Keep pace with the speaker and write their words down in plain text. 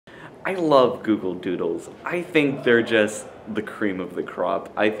I love Google Doodles. I think they're just the cream of the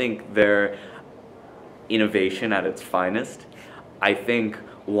crop. I think they're innovation at its finest. I think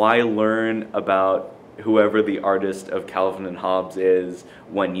why learn about whoever the artist of Calvin and Hobbes is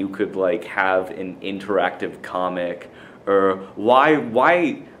when you could like have an interactive comic, or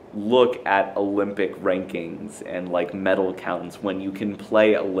why look at Olympic rankings and like medal counts when you can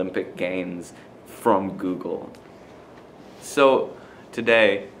play Olympic games from Google. So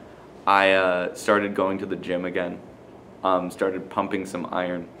today I started going to the gym again, started pumping some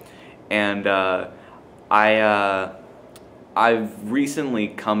iron, and I've recently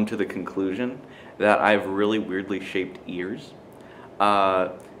come to the conclusion that I have really weirdly shaped ears,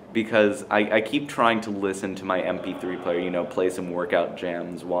 because I keep trying to listen to my MP3 player, you know, play some workout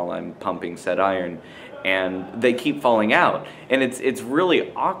jams while I'm pumping said iron, and they keep falling out, and it's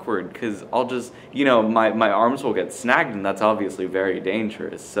really awkward because I'll just, you know, my arms will get snagged, and that's obviously very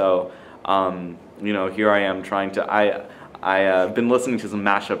dangerous. So you know, here I am trying to I've been listening to some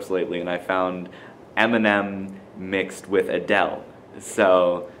mashups lately, and I found Eminem mixed with Adele.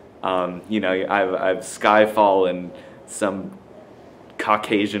 So you know, I've Skyfall and some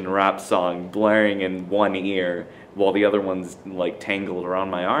Caucasian rap song blaring in one ear while the other one's like tangled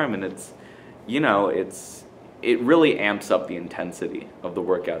around my arm, and it's, you know, it really amps up the intensity of the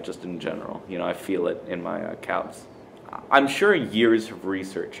workout just in general. You know, I feel it in my calves. I'm sure years of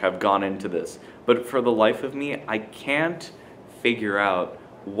research have gone into this, but for the life of me, I can't figure out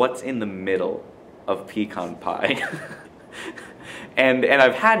what's in the middle of pecan pie. And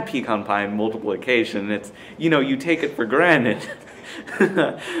I've had pecan pie on multiple occasions. It's, you know, you take it for granted.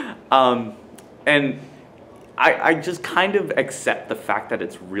 And I just kind of accept the fact that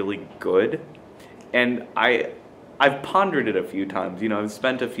it's really good. And I've pondered it a few times, you know, I've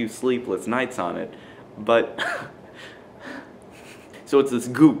spent a few sleepless nights on it, but so it's this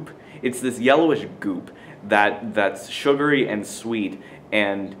goop, it's this yellowish goop that's sugary and sweet,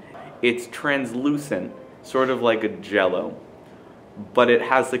 and it's translucent, sort of like a Jello, but it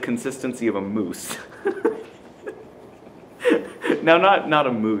has the consistency of a mousse. Now, not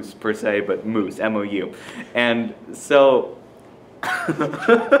a mousse per se, but mousse, M-O-U. And so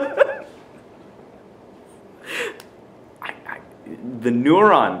the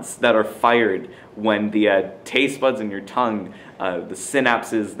neurons that are fired when the taste buds in your tongue, the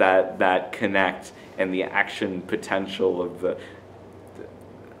synapses that connect, and the action potential of the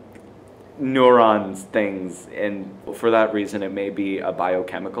neurons things, and for that reason it may be a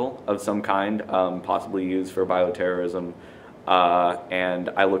biochemical of some kind, possibly used for bioterrorism, and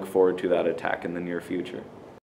I look forward to that attack in the near future.